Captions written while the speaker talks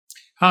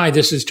Hi,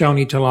 this is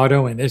Tony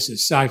Tolato, and this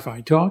is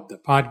Sci-Fi Talk, the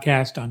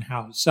podcast on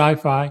how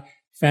sci-fi,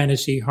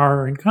 fantasy,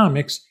 horror, and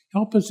comics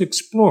help us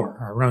explore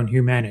our own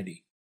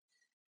humanity.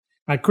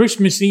 My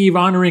Christmas Eve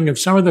honoring of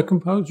some of the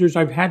composers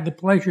I've had the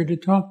pleasure to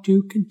talk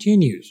to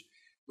continues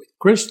with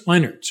Chris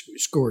Lennertz, who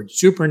scored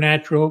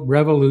Supernatural,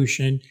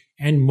 Revolution,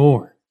 and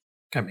more.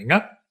 Coming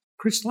up,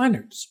 Chris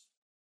Lennertz.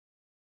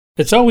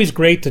 It's always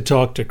great to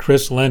talk to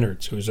Chris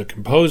Lennertz, who's a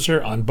composer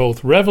on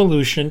both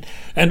Revolution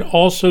and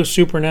also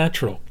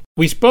Supernatural.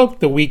 We spoke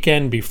the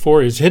weekend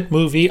before his hit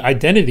movie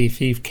Identity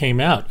Thief came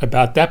out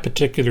about that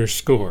particular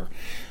score.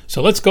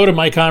 So let's go to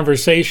my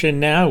conversation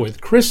now with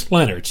Chris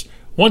Lennertz,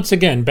 once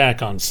again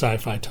back on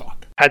Sci-Fi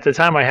Talk. At the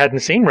time I hadn't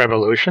seen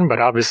Revolution,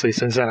 but obviously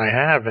since then I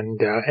have, and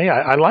hey,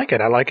 I like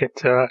it. I like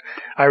it.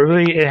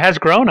 It has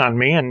grown on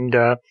me, and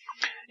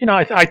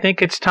I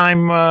think it's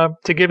time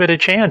to give it a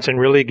chance and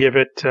really give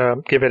it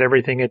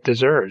everything it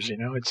deserves.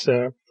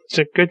 It's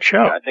a good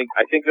show. Yeah,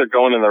 I think they're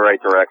going in the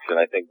right direction.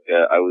 I think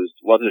I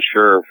wasn't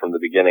sure from the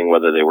beginning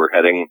whether they were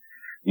heading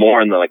more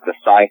in the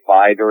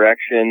sci-fi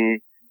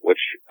direction, which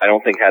I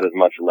don't think had as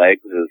much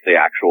legs as the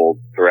actual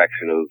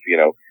direction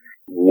of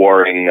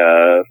warring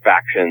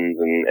factions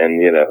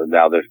and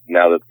now that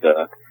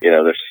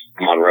there's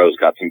Monroe's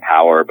got some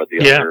power, but the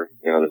other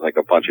there's like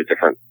a bunch of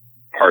different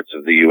parts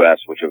of the U.S.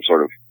 which have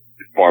sort of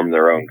formed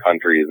their own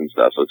countries and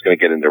stuff. So it's going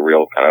to get into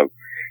real kind of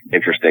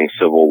interesting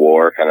civil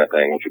war kind of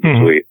thing, which would be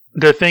sweet.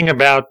 The thing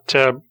about,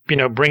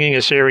 bringing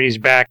a series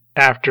back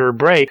after a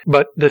break,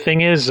 but the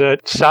thing is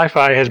that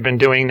sci-fi has been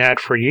doing that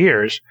for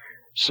years,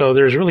 so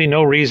there's really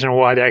no reason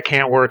why that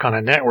can't work on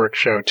a network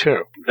show,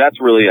 too. That's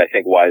really, I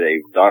think, why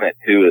they've done it,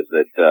 too, is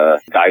that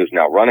the guy who's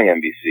now running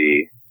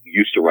NBC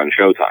used to run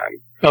Showtime.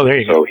 Oh, there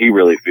you go. So he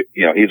really,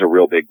 he's a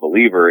real big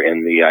believer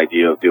in the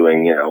idea of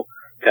doing,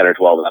 10 or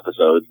 12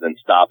 episodes, then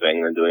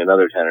stopping, then doing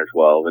another 10 or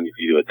 12, and if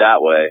you do it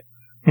that way,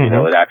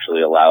 it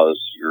actually allows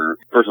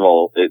first of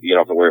all, you don't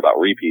have to worry about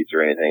repeats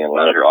or anything, and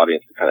allows your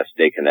audience to kind of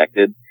stay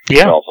connected.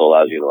 Yeah. It also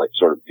allows you to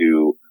sort of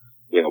do,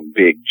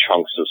 big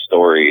chunks of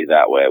story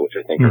that way, which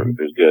I think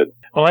is good.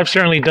 Well, I've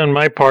certainly done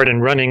my part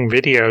in running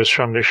videos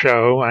from the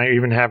show. I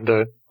even have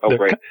the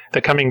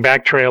coming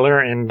back trailer,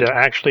 and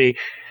actually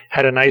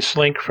had a nice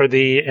link for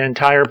the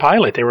entire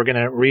pilot. They were going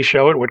to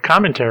re-show it with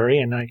commentary,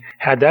 and I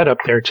had that up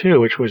there too,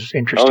 which was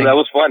interesting. Oh, that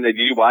was fun. Did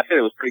you watch it?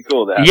 It was pretty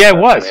cool. Yeah, it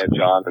was.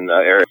 John and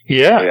Eric.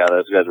 Yeah. Yeah,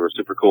 those guys were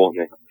super cool.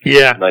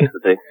 Yeah. Nice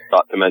that they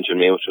thought to mention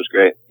me, which was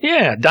great.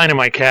 Yeah,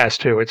 dynamite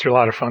cast too. It's a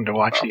lot of fun to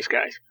watch these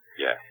guys.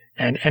 Yeah.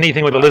 And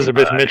anything with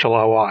Elizabeth Mitchell,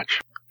 I'll watch.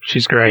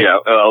 She's great. Yeah,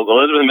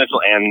 Elizabeth Mitchell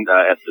and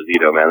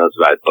Esposito, man, those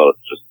guys both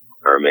just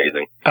are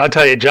amazing. I'll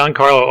tell you,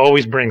 Giancarlo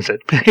always brings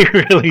it. He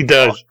really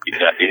does.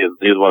 Yeah,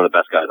 he's one of the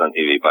best guys on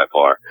TV by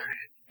far.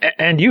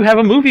 And you have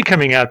a movie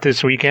coming out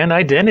this weekend,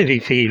 Identity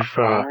Thief.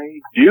 I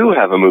do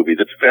have a movie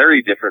that's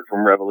very different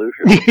from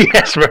Revolution.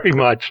 Yes, very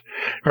much.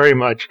 Very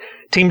much.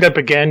 Teamed up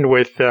again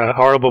with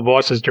Horrible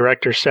Bosses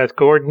director Seth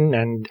Gordon,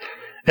 and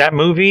that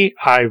movie,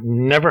 I've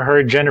never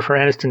heard Jennifer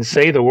Aniston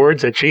say the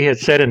words that she had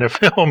said in a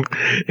film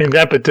in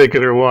that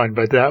particular one,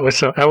 but that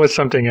was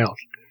something else.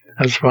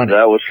 That's funny.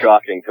 That was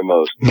shocking to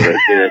most. But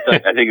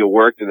I think it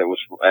worked, and it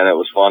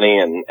was funny,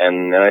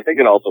 and I think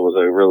it also was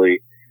a really,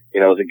 it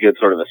was a good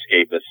sort of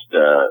escapist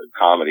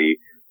comedy,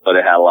 but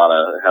it had a lot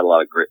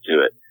of grit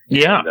to it.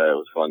 Yeah, and, it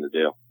was fun to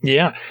do.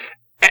 Yeah,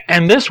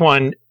 and this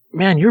one,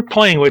 man, you're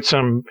playing with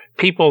some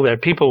people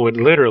that people would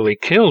literally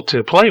kill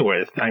to play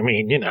with. I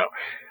mean,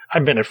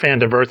 I've been a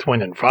fan of Earth,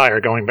 Wind, and Fire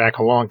going back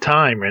a long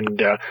time,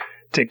 and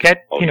to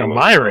get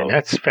Myron,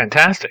 that's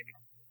fantastic.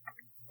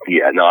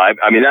 Yeah, no,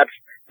 I mean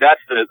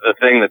that's the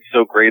thing that's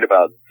so great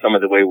about some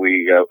of the way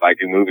I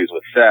do movies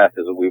with Seth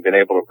is that we've been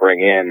able to bring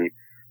in,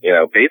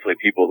 basically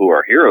people who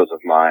are heroes of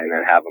mine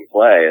and have them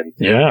play. And,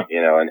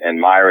 and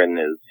Myron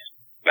is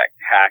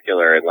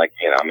spectacular. And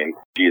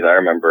I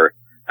remember,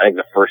 I think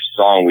the first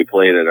song we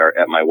played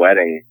at my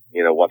wedding,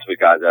 once we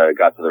got to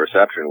the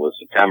reception was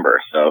September.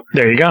 So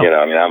there you go.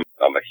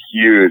 I'm a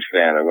huge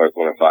fan of Earth,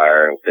 Wind and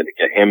Fire, and to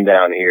get him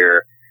down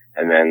here.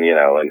 And then,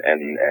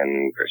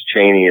 and Chris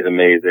Chaney is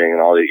amazing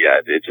and all that.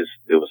 Yeah, it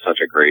was such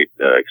a great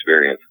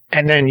experience.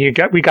 And then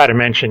we got to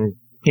mention,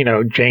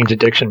 Jane's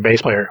Addiction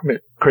bass player,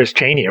 Chris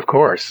Chaney, of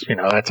course.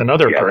 That's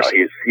another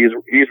person.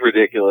 No, he's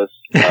ridiculous.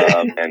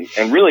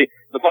 And really,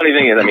 the funny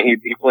thing is,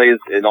 he plays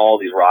in all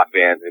these rock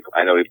bands.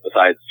 I know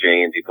besides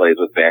Jane's, he plays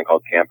with a band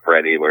called Camp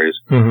Freddy, where he's,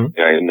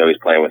 I know he's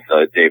playing with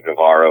Dave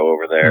Navarro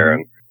over there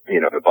and,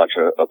 a bunch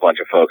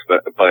of folks.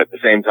 But at the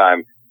same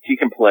time, he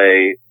can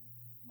play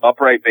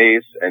upright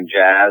bass and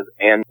jazz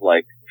and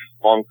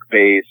funk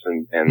bass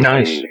and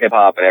nice. Hip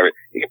hop and everything.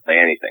 He can play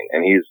anything.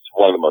 And he's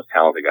one of the most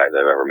talented guys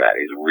I've ever met.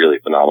 He's really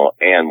phenomenal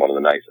and one of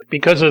the nicest.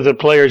 Because of the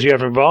players you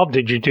have involved,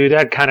 did you do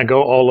that kind of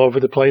go all over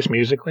the place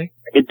musically?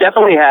 It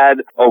definitely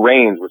had a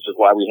range, which is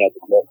why we had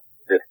to put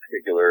this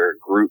particular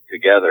group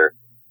together.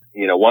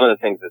 One of the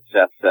things that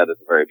Seth said at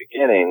the very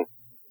beginning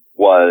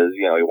was,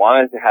 he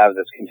wanted to have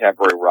this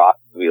contemporary rock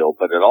feel,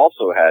 but it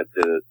also had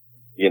to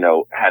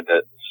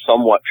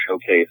somewhat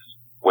showcase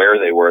where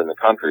they were in the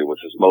country, which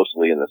was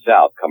mostly in the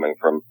South, coming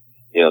from,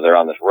 they're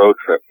on this road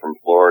trip from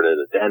Florida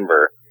to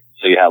Denver.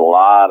 So you had a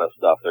lot of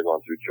stuff. They're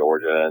going through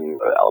Georgia and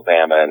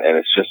Alabama, and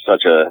it's just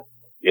such a,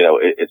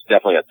 it's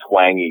definitely a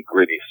twangy,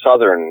 gritty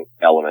Southern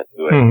element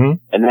to it. Mm-hmm.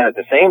 And then at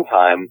the same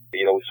time,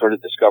 we sort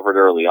of discovered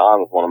early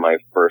on with one of my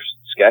first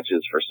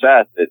sketches for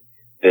Seth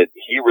that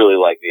he really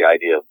liked the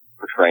idea of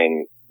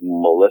portraying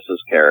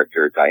Melissa's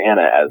character,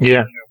 Diana, as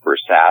super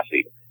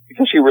sassy,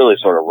 because she really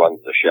sort of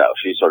runs the show.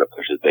 She sort of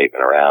pushes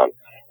Bateman around.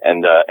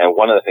 And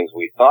one of the things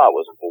we thought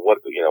was, well,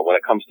 when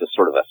it comes to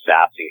sort of a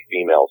sassy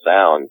female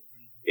sound,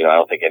 I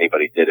don't think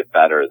anybody did it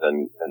better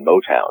than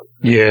Motown.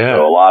 Yeah.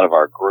 So a lot of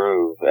our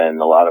groove and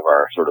a lot of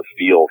our sort of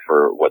feel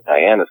for what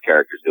Diana's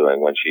character's doing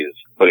when she's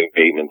putting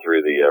Bateman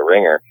through the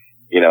ringer,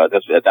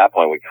 at that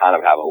point we kind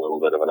of have a little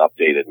bit of an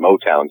updated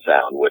Motown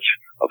sound, which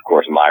of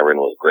course Myron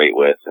was great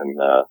with, and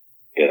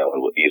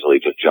easily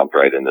just jumped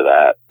right into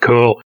that.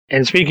 Cool.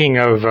 And speaking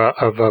of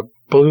a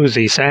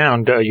bluesy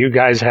sound, you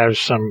guys have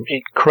some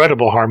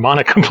incredible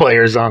harmonica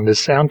players on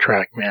this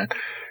soundtrack, man.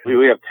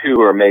 We have two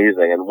who are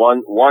amazing, and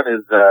one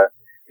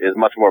is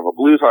much more of a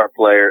blues harp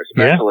player,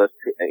 specialist,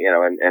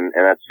 and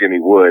that's Jimmy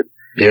Wood.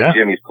 Yeah.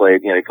 Jimmy's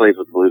played, he plays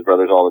with the Blues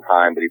Brothers all the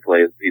time, but he's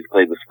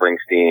played with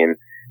Springsteen.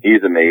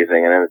 He's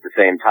amazing. And then at the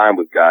same time,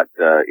 we've got,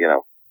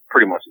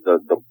 pretty much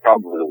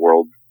probably the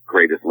world's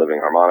greatest living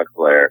harmonica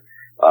player,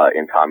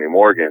 in Tommy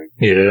Morgan.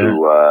 Yeah.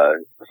 Who,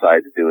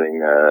 besides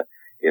doing,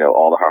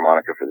 all the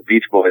harmonica for the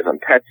Beach Boys on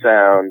Pet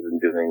Sounds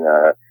and doing,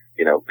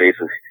 bass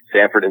with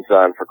Sanford and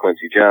Son for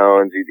Quincy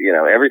Jones.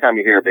 Every time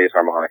you hear a bass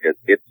harmonica,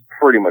 it's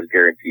pretty much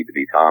guaranteed to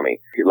be Tommy.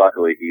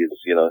 Luckily,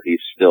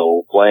 he's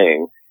still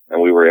playing,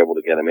 and we were able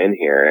to get him in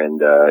here.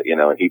 And,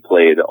 he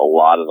played a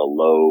lot of the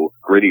low,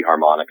 gritty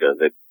harmonica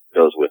that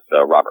goes with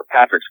Robert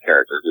Patrick's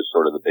character, who's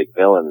sort of the big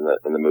villain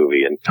in the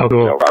movie. And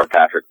cool. Robert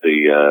Patrick,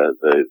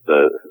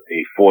 the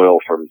foil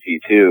from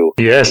T2.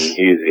 Yes,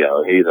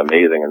 he's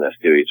amazing in this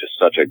too. He's just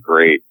such a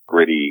great,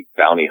 gritty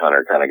bounty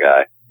hunter kind of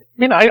guy.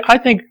 I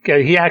think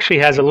he actually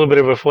has a little bit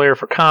of a flair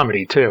for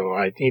comedy too.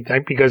 I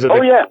think because of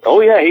oh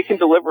yeah, he can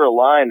deliver a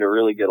line to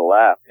really get a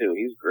laugh too.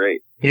 He's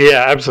great.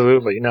 Yeah,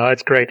 absolutely. No,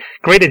 that's great.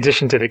 Great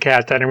addition to the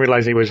cast. I didn't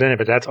realize he was in it,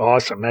 but that's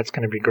awesome. That's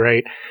going to be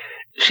great.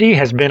 She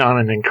has been on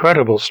an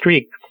incredible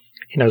streak,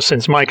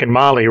 since Mike and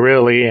Molly,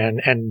 really,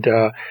 and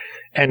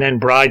then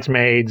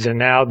Bridesmaids, and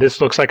now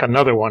this looks like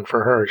another one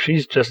for her.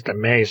 She's just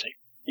amazing.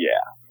 Yeah.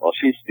 Well,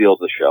 she steals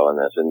the show in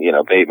this, and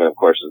Bateman, of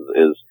course,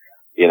 is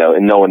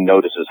and no one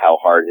notices how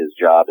hard his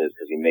job is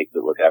because he makes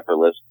it look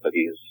effortless, but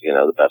he's,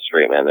 the best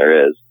straight man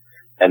there is.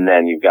 And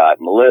then you've got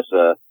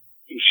Melissa.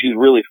 She's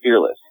really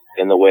fearless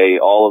in the way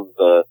all of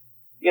the,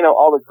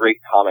 all the great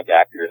comic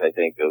actors, I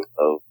think,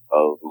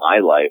 of my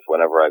life,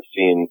 whenever I've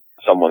seen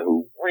someone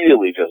who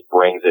really just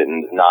brings it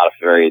and is not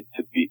afraid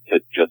to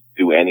just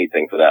do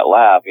anything for that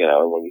laugh,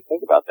 and when you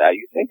think about that,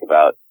 you think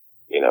about,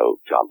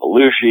 John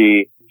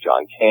Belushi,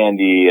 John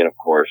Candy, and of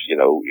course,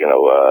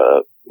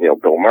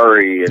 Bill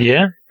Murray,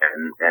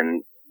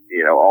 and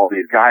all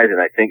these guys,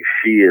 and I think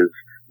she is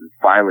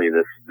finally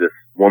this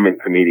woman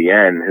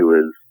comedienne who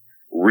is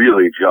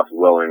really just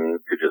willing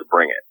to just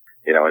bring it,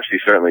 and she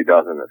certainly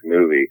does in this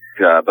movie.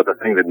 But the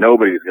thing that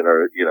nobody's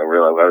gonna,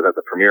 realize, I was at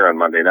the premiere on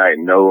Monday night,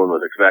 and no one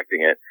was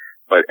expecting it,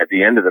 but at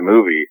the end of the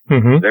movie,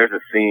 there's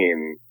a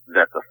scene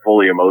that's a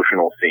fully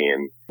emotional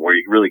scene where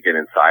you really get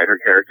inside her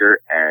character,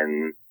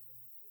 and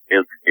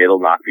it'll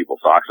knock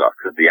people's socks off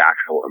because the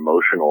actual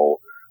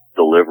emotional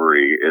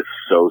delivery is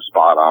so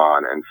spot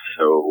on and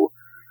so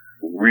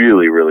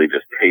really, really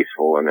just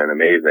tasteful and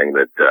amazing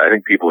that I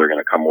think people are going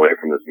to come away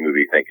from this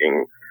movie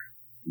thinking,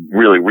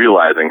 really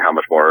realizing how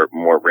much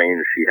more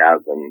range she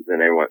has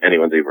than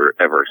anyone's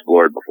ever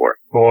explored before.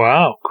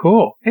 Wow,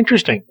 cool.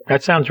 Interesting.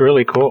 That sounds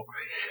really cool.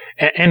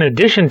 In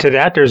addition to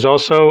that, there's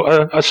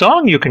also a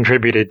song you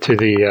contributed to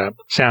the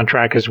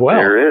soundtrack as well.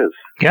 There is.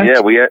 Yes. Yeah,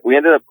 we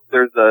ended up,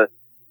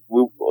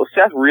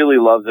 Seth really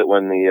loves it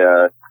when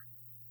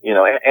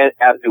and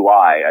as do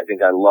I. I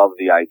think I love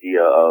the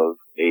idea of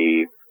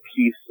a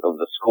piece of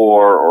the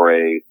score or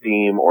a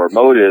theme or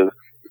motive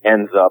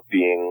ends up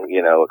being,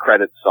 a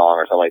credit song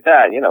or something like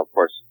that. Of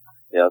course,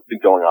 it's been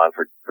going on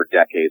for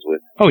decades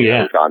with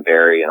John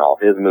Barry and all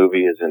his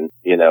movies, and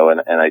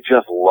I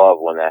just love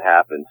when that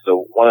happens.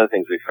 So one of the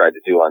things we've tried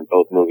to do on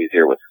both movies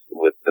here with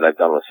that I've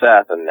done with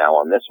Seth, and now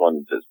on this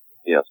one, just,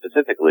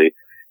 specifically,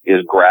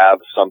 is grab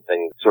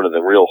something, sort of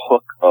the real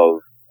hook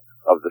of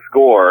the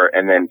score,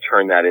 and then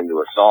turn that into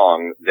a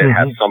song that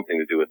has something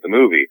to do with the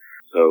movie.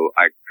 So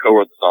I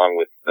co-wrote the song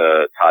with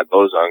Todd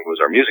Bozung, who's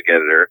our music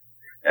editor,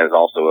 and is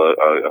also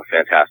a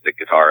fantastic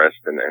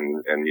guitarist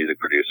and music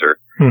producer.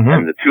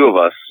 And the two of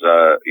us,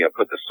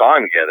 put the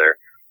song together,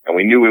 and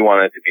we knew we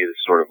wanted it to be this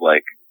sort of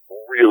like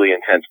really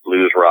intense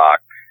blues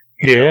rock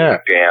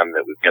jam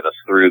that would get us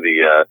through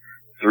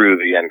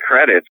the end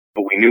credits.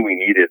 But we knew we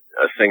needed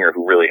a singer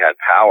who really had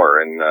power,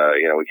 and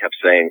we kept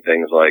saying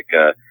things like,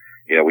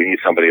 we need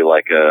somebody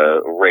like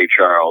Ray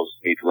Charles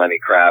meets Lenny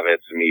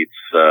Kravitz meets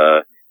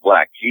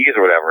Black Keys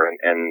or whatever,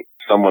 and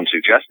someone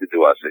suggested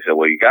to us, they said,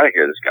 well, you got to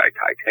hear this guy,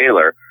 Ty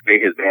Taylor.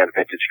 His band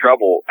Vintage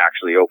Trouble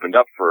actually opened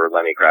up for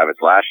Lenny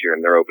Kravitz last year,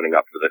 and they're opening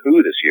up for The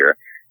Who this year.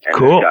 And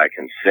cool. This guy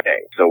can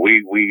sing. So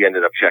we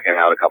ended up checking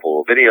out a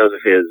couple of videos of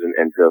his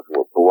and just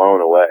were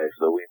blown away.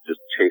 So we just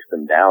chased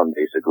him down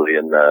basically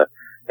and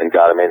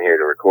got him in here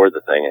to record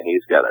the thing, and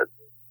he's got an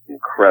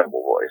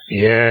incredible voice.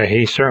 Yeah,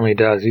 he certainly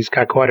does. He's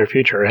got quite a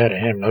future ahead of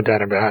him, no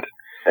doubt about it.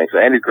 Thanks.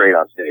 And he's great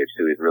on stage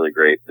too. He's really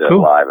great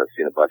cool. live. I've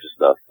seen a bunch of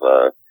stuff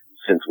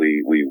since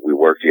we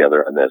worked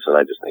together on this, and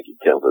I just think he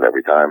kills it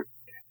every time.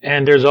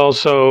 And there's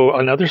also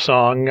another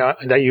song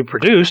that you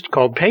produced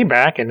called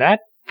Payback, and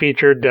that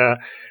featured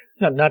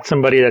not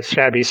somebody that's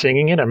shabby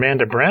singing it,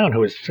 Amanda Brown,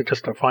 who is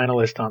just a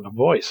finalist on The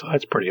Voice. So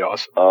that's pretty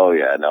awesome. Oh,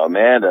 yeah. No,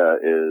 Amanda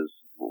is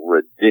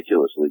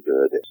ridiculously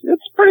good.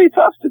 It's pretty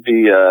tough to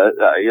be,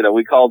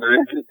 we called her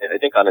in, I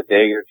think, on a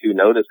day or two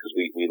notice because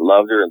we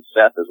loved her, and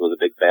Seth was a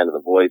big fan of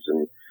The Voice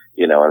and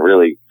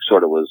really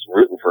sort of was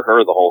rooting for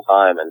her the whole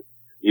time. And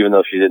even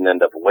though she didn't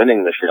end up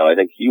winning the show, I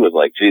think he was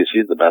like, geez,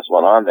 she's the best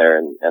one on there,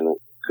 and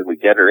could we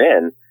get her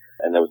in?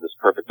 And there was this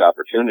perfect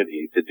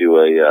opportunity to do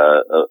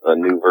a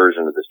new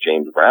version of this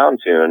James Brown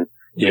tune.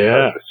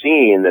 Yeah. The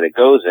scene that it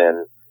goes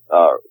in,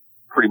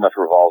 pretty much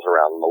revolves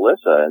around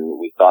Melissa, and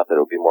we thought that it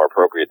would be more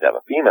appropriate to have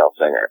a female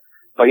singer.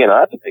 But,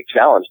 that's a big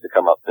challenge to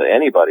come up to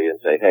anybody and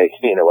say, hey,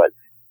 you know what?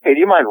 Hey, do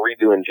you mind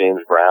redoing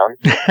James Brown?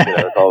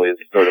 It always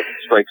sort of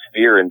strikes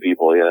fear in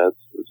people.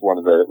 It's one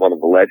of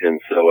the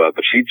legends. So,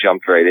 but she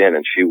jumped right in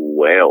and she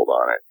wailed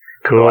on it.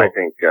 Cool. So I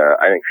think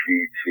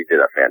she did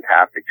a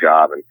fantastic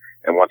job.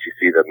 And once you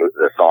see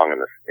the song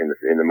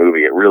in the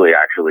movie, it really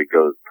actually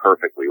goes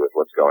perfectly with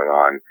what's going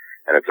on.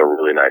 And it's a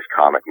really nice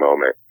comic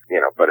moment,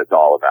 but it's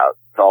all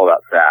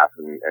about sass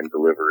and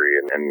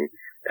delivery.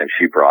 And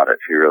she brought it.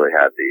 She really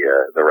had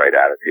the right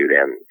attitude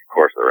and, of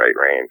course, the right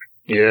range.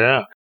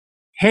 Yeah.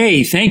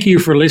 Hey, thank you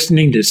for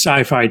listening to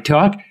Sci-Fi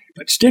Talk,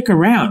 but stick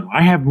around.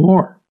 I have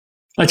more.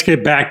 Let's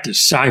get back to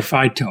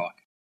Sci-Fi Talk.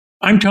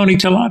 I'm Tony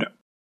Telato.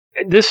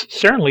 This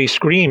certainly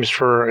screams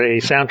for a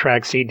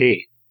soundtrack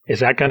CD.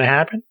 Is that going to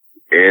happen?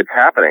 It's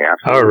happening,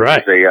 absolutely. All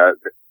right. The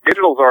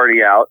digital's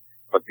already out,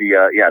 but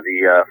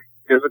the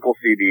physical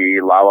CD,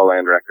 La La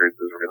Land Records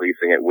is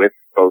releasing it with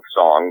both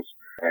songs,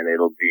 and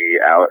it'll be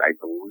out, I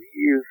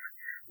believe.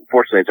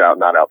 Unfortunately, it's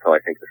not out till I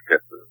think the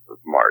 5th of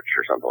March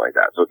or something like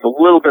that. So it's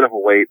a little bit of a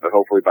wait, but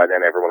hopefully by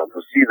then everyone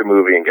will see the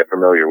movie and get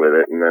familiar with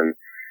it, and then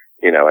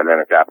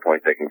at that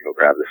point they can go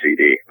grab the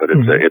CD. But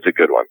it's a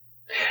good one.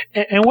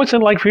 And what's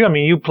it like for you? I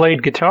mean, you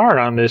played guitar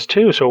on this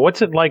too, so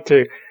what's it like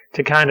to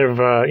kind of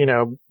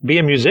be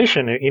a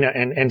musician,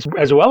 and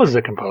as well as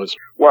a composer?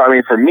 Well, I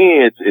mean, for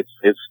me,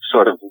 it's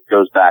sort of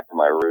goes back to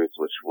my roots,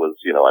 which was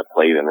I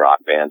played in rock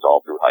bands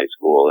all through high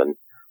school and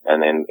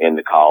then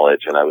into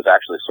college, and I was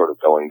actually sort of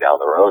going down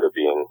the road of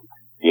being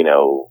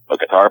a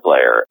guitar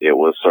player. It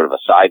was sort of a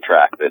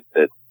sidetrack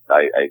that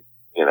I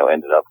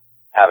ended up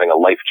having a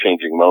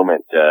life-changing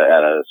moment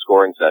at a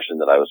scoring session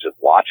that I was just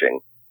watching.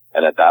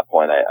 And at that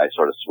point, I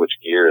sort of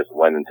switched gears and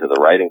went into the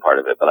writing part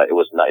of it. But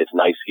it's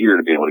nice here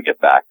to be able to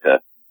get back to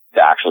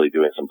actually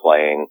doing some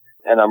playing.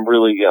 And I'm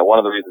really, one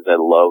of the reasons I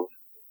love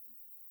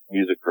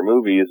music for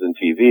movies and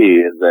TV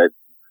is that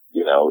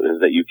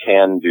you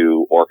can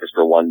do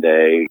orchestra one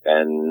day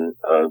and,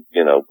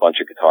 bunch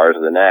of guitars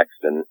the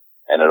next, and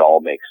it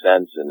all makes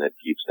sense, and it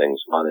keeps things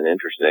fun and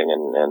interesting,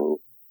 and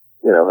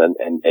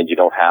you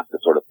don't have to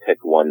sort of pick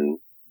one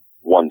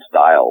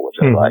style, which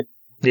I like.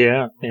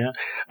 Yeah, yeah.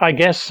 I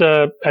guess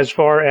as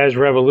far as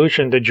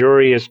Revolution, the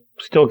jury is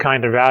still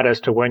kind of out as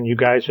to when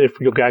if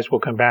you guys will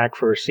come back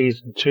for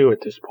season 2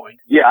 at this point.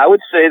 Yeah, I would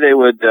say they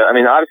would.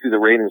 Obviously the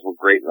ratings were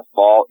great in the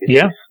fall. If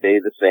they stay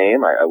the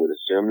same, I would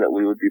assume that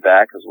we would be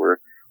back because we're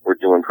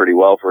doing pretty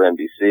well for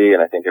NBC,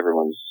 and I think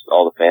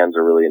all the fans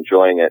are really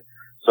enjoying it.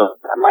 So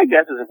my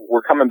guess is if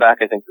we're coming back,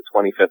 I think the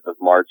 25th of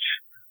March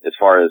as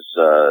far as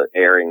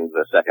airing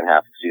the second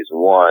half of season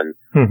 1.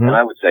 Mm-hmm. And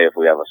I would say if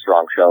we have a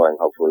strong showing,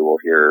 hopefully we'll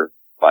hear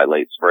by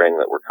late spring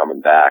that we're coming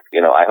back.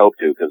 I hope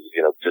to, because,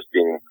 just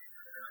being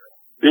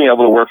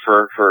able to work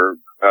for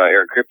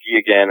Eric Kripke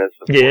again is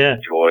a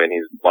joy, and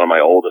he's one of my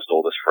oldest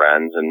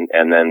friends.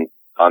 And then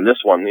on this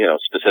one,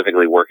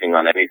 specifically working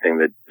on anything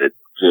that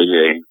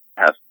JJ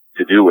has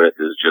to do with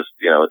is just,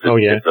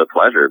 it's a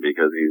pleasure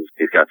because he's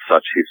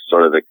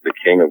sort of the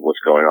king of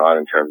what's going on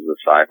in terms of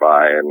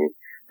sci-fi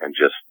and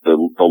just the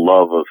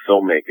love of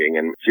filmmaking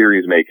and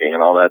series making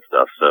and all that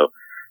stuff.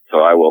 So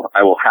I will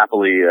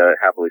happily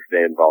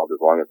stay involved as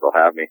long as they'll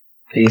have me.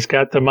 He's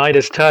got the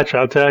Midas touch,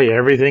 I'll tell you.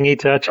 Everything he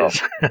touches.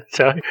 Oh.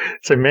 So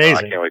it's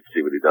amazing. I can't wait to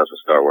see what he does with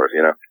Star Wars,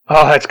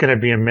 Oh, that's going to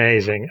be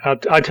amazing. I'll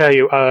tell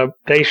you,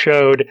 they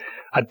showed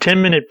a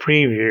 10-minute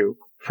preview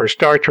for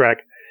Star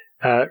Trek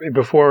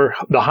before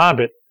The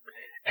Hobbit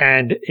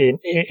and in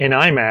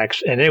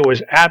IMAX, and it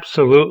was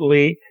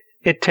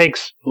it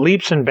takes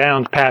leaps and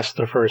bounds past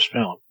the first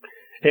film.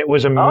 It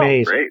was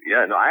amazing. Oh, great.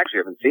 Yeah, no, I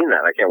actually haven't seen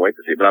that. I can't wait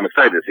to see it, but I'm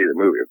excited to see the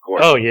movie, of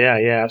course. Oh,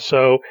 yeah.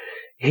 So,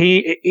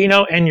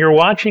 and you're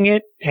watching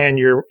it and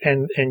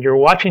you're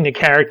watching the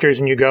characters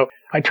and you go,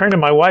 I turn to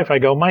my wife, I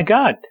go, my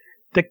God,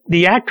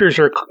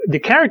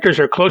 the characters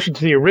are closer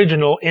to the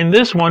original in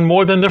this one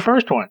more than the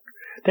first one.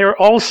 They're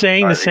all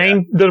saying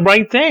the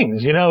right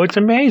things. It's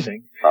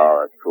amazing. Oh,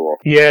 that's cool.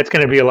 Yeah, it's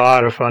going to be a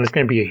lot of fun. It's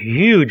going to be a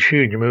huge,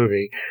 huge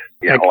movie.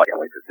 Yeah, I can't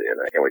wait to see it.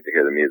 I can't wait to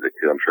hear the music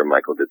too. I'm sure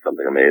Michael did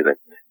something amazing.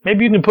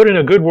 Maybe you can put in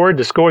a good word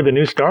to score the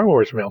new Star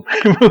Wars film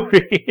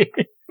movie.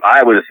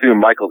 I would assume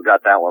Michael's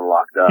got that one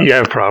locked up.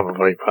 Yeah,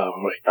 probably.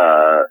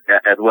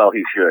 As well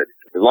he should.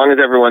 As long as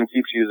everyone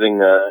keeps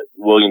using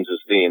Williams'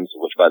 themes,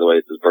 which by the way,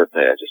 it's his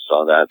birthday. I just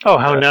saw that. Oh,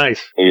 how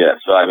nice. Yeah,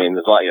 so I mean,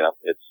 there's a lot,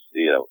 it's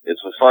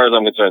as far as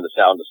I'm concerned, the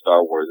sound of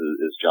Star Wars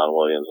is John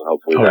Williams, and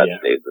hopefully that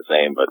stays the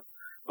same.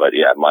 But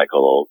yeah,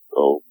 Michael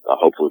will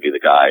hopefully be the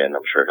guy, and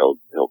I'm sure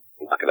he'll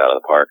knock it out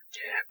of the park.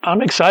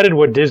 I'm excited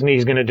what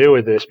Disney's going to do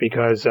with this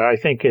because I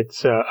think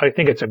it's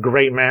a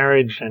great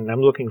marriage, and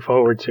I'm looking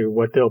forward to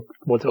what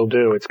they'll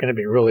do. It's going to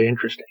be really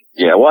interesting.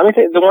 Yeah, well, I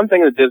mean, the one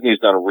thing that Disney's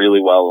done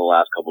really well in the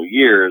last couple of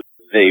years,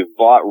 they've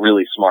bought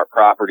really smart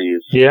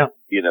properties. Yeah.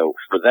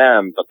 For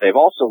them, but they've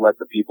also let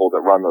the people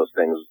that run those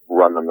things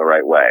run them the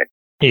right way.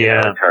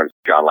 Yeah. In terms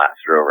of John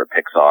Lasseter over at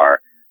Pixar,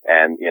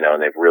 and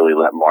they've really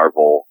let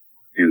Marvel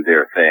do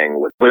their thing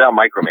without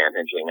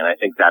micromanaging, and I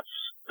think that's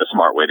the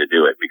smart way to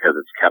do it because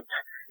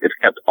it's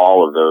kept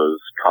all of those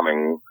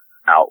coming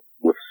out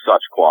with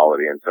such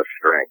quality and such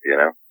strength,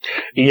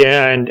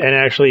 Yeah, and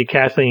actually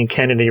Kathleen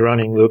Kennedy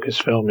running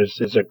Lucasfilm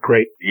is a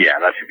great. Yeah,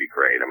 that should be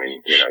great. I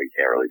mean, you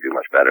can't really do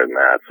much better than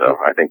that. So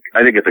I think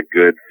it's a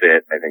good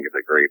fit. I think it's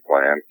a great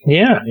plan.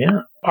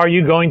 Yeah. Are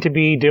you going to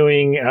be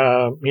doing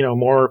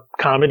more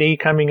comedy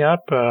coming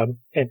up?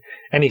 And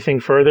anything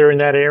further in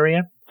that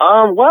area?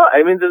 Well,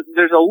 I mean,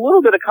 there's a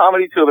little bit of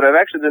comedy to it,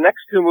 but the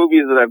next two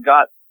movies that I've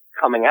got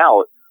coming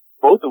out,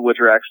 both of which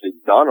are actually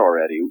done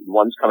already.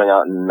 One's coming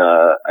out in,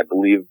 I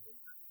believe,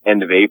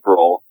 end of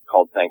April,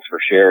 called Thanks for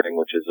Sharing,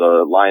 which is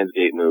a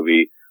Lionsgate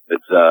movie.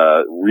 It's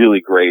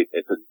really great.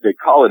 They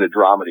call it a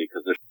dramedy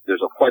because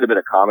there's quite a bit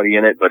of comedy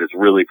in it, but it's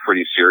really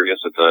pretty serious.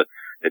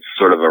 It's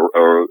sort of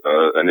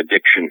an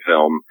addiction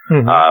film,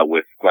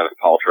 with Gwyneth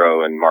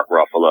Paltrow and Mark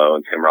Ruffalo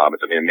and Tim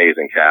Robbins. I mean,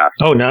 amazing cast.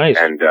 Oh, nice.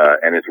 And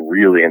it's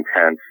really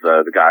intense.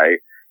 The guy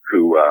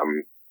who,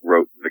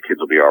 wrote The Kids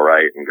Will Be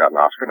Alright and got an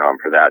Oscar nom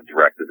for that,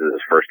 directed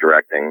his first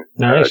directing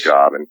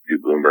job, and Stu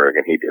Bloomberg,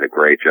 and he did a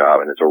great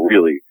job, and it's a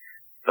really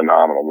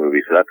phenomenal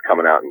movie. So that's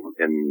coming out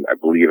in I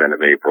believe, end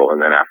of April,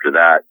 and then after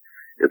that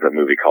is a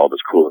movie called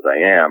As Cool as I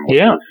Am, which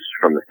is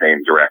from the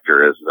same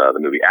director as the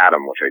movie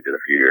Adam, which I did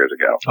a few years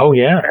ago. Oh,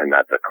 yeah. And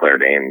that's a Claire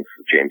Danes,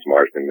 James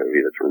Marsden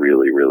movie that's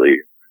really, really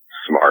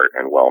smart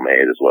and well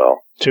made as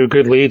well. Two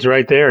good leads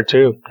right there,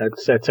 too.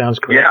 That sounds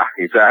great. Yeah,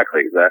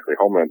 exactly.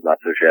 Homeland's not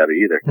so shabby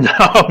either.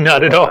 No,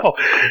 not at all.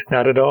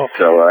 Not at all.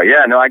 So, I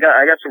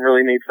got some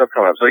really neat stuff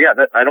coming up. So yeah,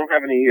 I don't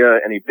have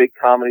any big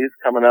comedies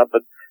coming up,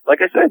 but like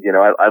I said,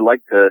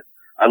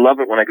 I love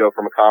it when I go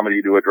from a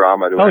comedy to a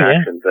drama to an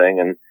action thing,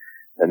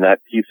 and that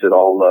keeps it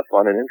all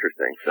fun and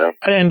interesting. So,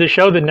 and the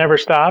show that never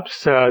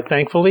stops,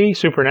 thankfully,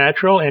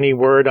 Supernatural. Any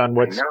word on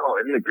what's? No,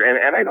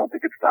 and I don't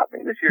think it's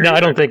stopping this year. No, I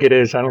don't think it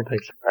is. I don't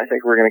think so. I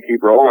think we're going to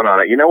keep rolling on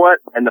it. You know what?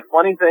 And the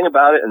funny thing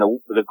about it, and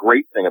the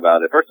great thing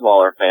about it, first of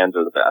all, our fans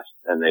are the best,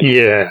 and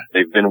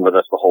they've been with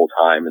us the whole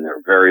time, and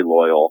they're very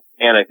loyal.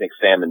 And I think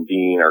Sam and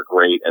Dean are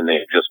great, and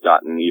they've just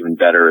gotten even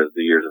better as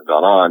the years have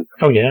gone on.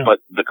 Oh yeah. But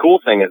the cool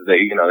thing is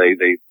they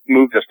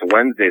moved us to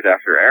Wednesdays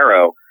after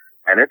Arrow.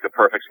 And it's a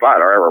perfect spot.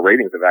 Our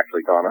ratings have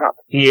actually gone up.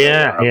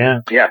 Yeah,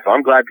 Yeah, so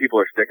I'm glad people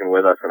are sticking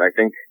with us. And I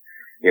think,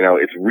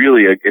 it's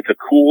really it's a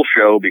cool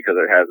show because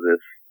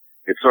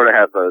it sort of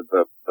has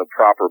the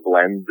proper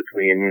blend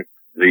between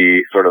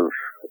the sort of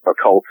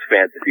occult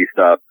fantasy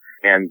stuff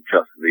and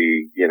just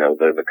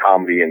the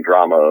comedy and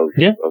drama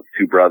of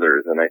two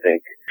brothers. And I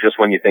think just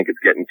when you think it's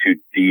getting too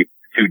deep,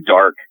 too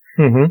dark,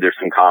 there's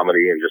some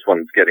comedy. And just when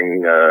it's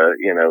getting,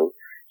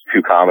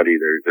 to comedy,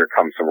 there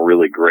comes some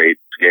really great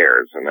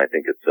scares, and I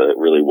think it's a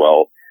really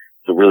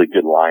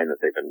good line that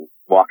they've been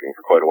walking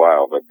for quite a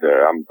while, but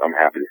I'm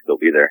happy to still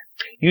be there.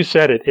 You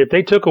said it. If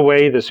they took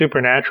away the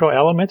supernatural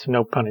elements,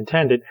 no pun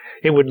intended,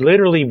 it would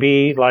literally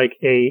be like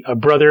a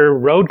brother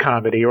road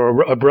comedy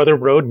or a brother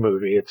road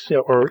movie. Or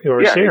a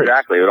series. Yeah,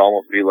 exactly. It would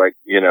almost be like,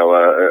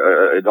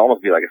 it'd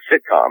almost be like a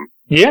sitcom.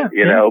 Yeah.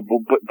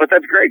 But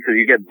that's great because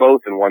you get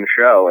both in one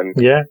show, and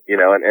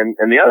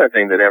and the other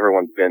thing that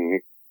everyone's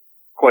been,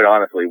 quite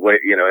honestly,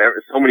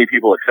 so many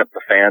people except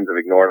the fans have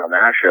ignored on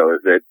that show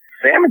is that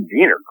Sam and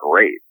Dean are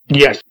great.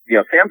 Yes.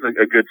 Sam's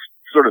a good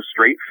sort of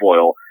straight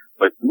foil,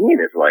 but Dean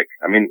is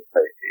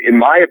in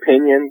my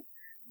opinion,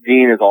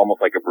 Dean is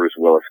almost like a Bruce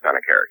Willis kind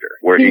of character,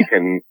 where he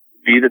can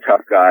be the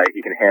tough guy,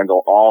 he can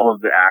handle all of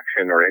the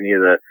action or any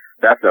of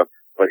that stuff,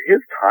 but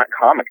his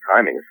comic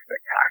timing is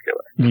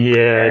spectacular.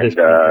 Yeah,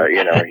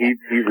 and,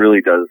 he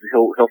really does,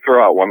 he'll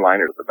throw out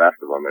one-liners at the best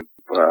of them, and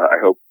I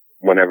hope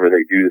whenever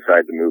they do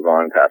decide to move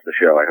on past the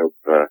show, I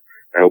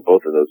hope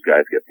both of those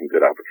guys get some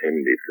good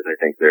opportunities because I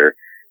think they're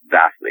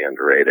vastly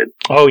underrated.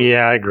 Oh,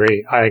 yeah, I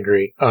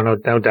agree. Oh, no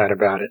doubt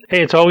about it.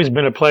 Hey, it's always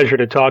been a pleasure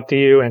to talk to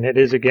you, and it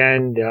is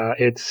again.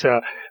 It's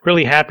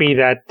really happy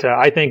that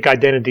I think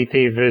Identity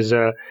Thief is,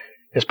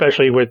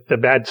 especially with the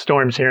bad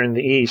storms here in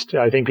the East,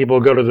 I think people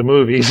will go to the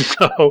movies,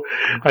 so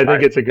I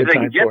think it's a good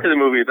time for it. If they can get to the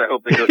movies, I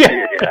hope they go see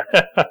it,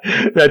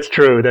 yeah. That's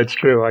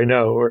true. I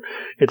know.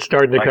 It's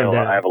starting to come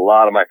down. I have a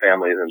lot of my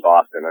family is in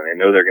Boston, and I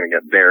know they're going to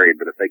get buried,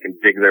 but if they can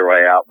dig their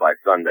way out by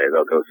Sunday,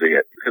 they'll go see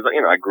it. Because,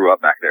 I grew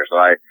up back there, so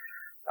I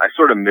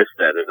sort of miss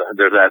that.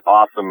 There's that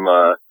awesome,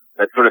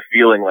 that sort of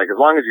feeling like as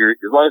long as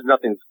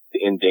nothing's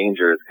in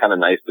danger, it's kind of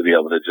nice to be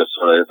able to just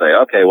sort of say,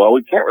 okay, well,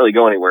 we can't really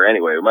go anywhere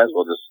anyway. We might as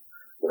well just,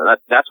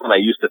 that's when I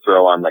used to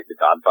throw on like the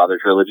Godfather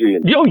trilogy.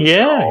 And,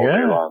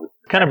 yeah.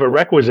 Kind of a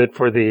requisite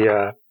for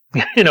the,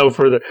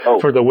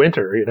 for the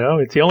winter,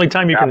 it's the only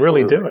time you can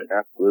really do it.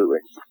 Absolutely.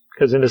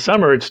 Because in the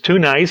summer it's too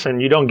nice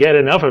and you don't get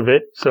enough of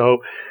it, so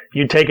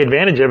you take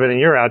advantage of it and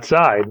you're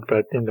outside.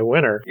 But in the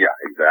winter, yeah,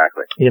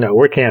 exactly.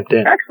 We're camped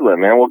in. Excellent,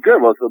 man. Well,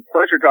 good. Well, it's a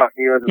pleasure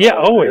talking to you.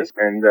 Always.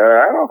 And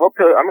I don't know.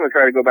 I'm going to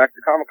try to go back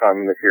to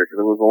Comic-Con this year because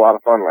it was a lot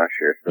of fun last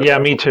year. So yeah,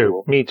 me too.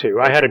 Cool. Me too.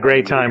 I had a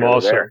great time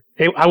also.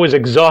 I was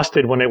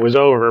exhausted when it was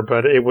over,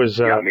 but it was.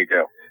 Yeah, me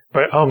too.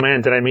 But oh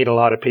man, did I meet a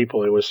lot of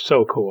people? It was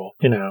so cool.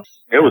 It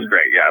was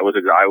great. Yeah, it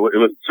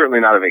was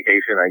certainly not a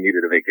vacation. I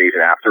needed a vacation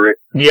after it.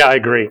 Yeah, I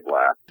agree.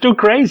 It's too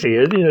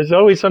crazy. There's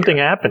always something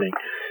happening,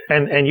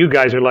 and you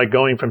guys are like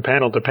going from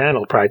panel to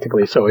panel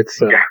practically. So it's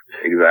yeah,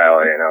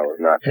 exactly.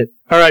 It's nuts.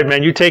 All right,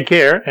 man. You take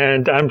care,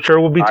 and I'm sure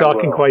we'll be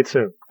talking quite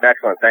soon.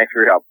 Excellent. Thanks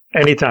for your help.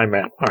 Anytime,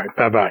 man. All right.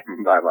 Bye bye.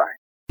 Bye bye.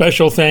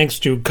 Special thanks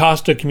to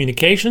Costa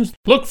Communications.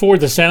 Look for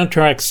the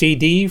soundtrack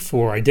CD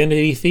for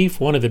Identity Thief,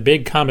 one of the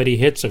big comedy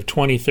hits of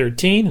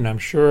 2013, and I'm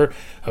sure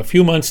a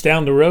few months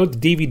down the road,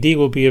 the DVD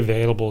will be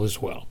available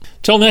as well.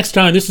 Till next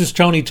time, this is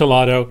Tony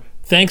Tolato.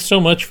 Thanks so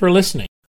much for listening.